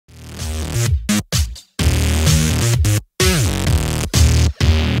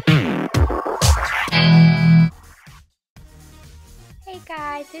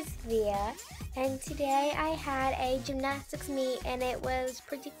guys, it's Via, and today I had a gymnastics meet and it was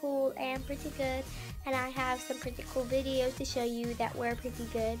pretty cool and pretty good, and I have some pretty cool videos to show you that were pretty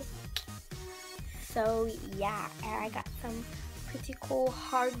good. So yeah, I got some pretty cool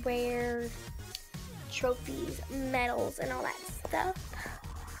hardware, trophies, medals, and all that stuff.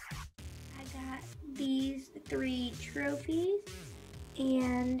 I got these 3 trophies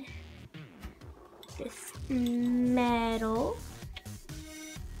and this medal.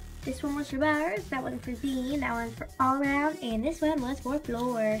 This one was for bars, that one for bean, that one for all around, and this one was for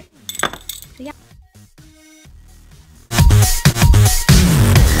floor. So yeah.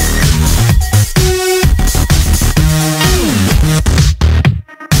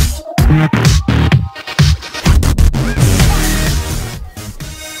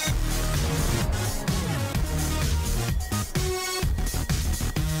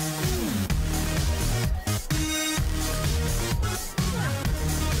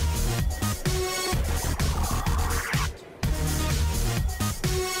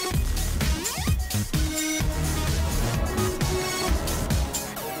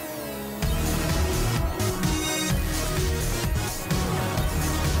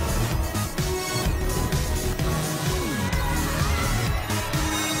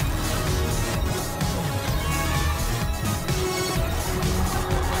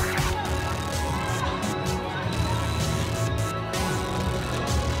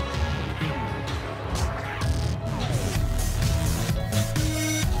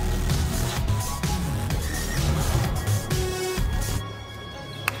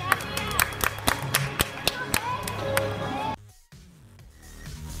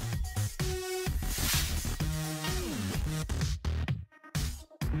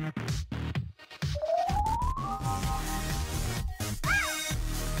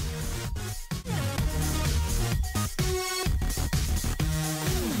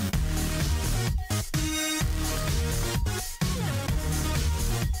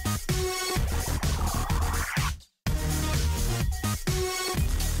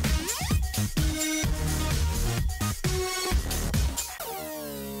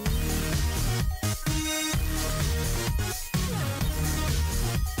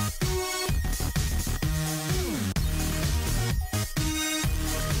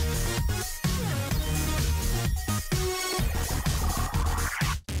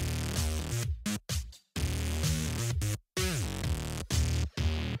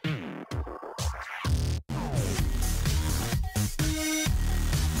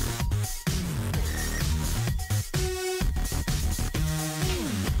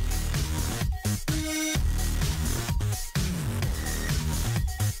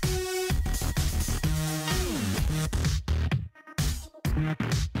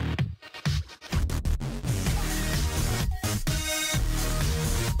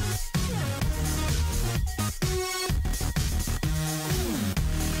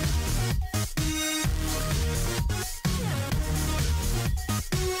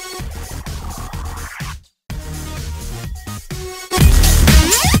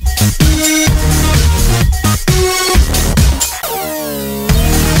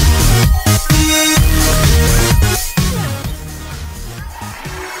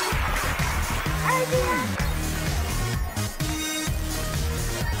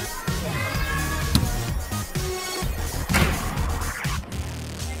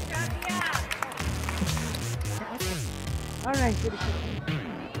 All right, good.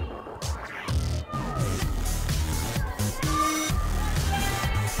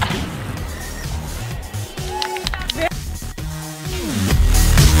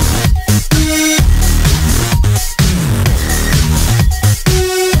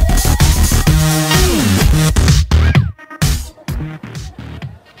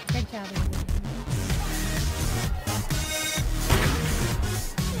 Good job, everybody.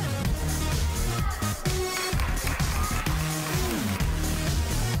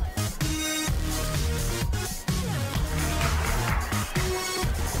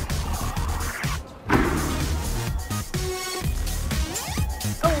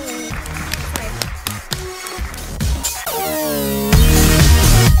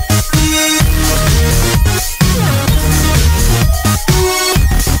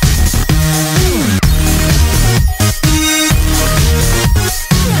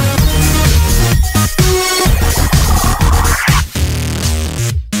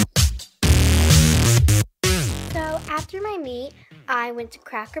 After my meet, I went to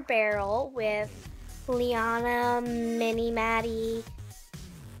Cracker Barrel with Liana, Minnie, Maddie,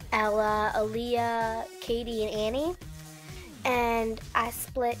 Ella, Aaliyah, Katie, and Annie. And I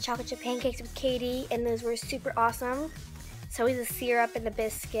split chocolate chip pancakes with Katie, and those were super awesome. It's always the syrup and the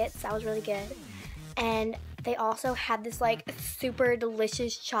biscuits. That was really good. And they also had this like super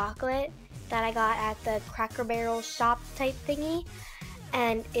delicious chocolate that I got at the Cracker Barrel shop type thingy.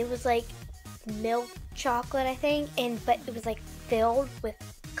 And it was like milk chocolate, I think, but it was like filled with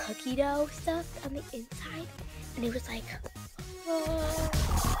cookie dough stuff on the inside. And it was like, oh.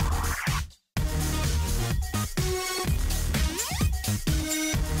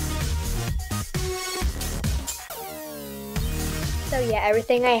 So yeah,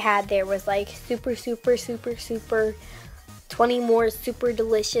 everything I had there was like super, super, super, super, 20 more super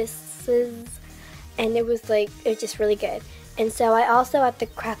deliciouses, and it was just really good. And so I also, at the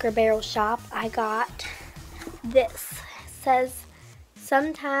Cracker Barrel shop, I got this. It says,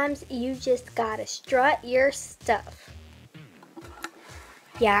 sometimes you just gotta strut your stuff.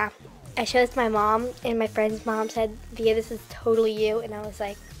 Yeah, I showed this to my mom, and my friend's mom said, Via, this is totally you. And I was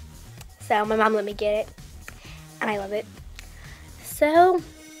like, so my mom let me get it, and I love it. So,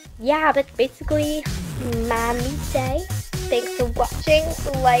 yeah, that's basically my meat day. Thanks for watching.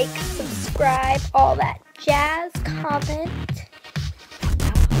 Like, subscribe, all that jazz, comment.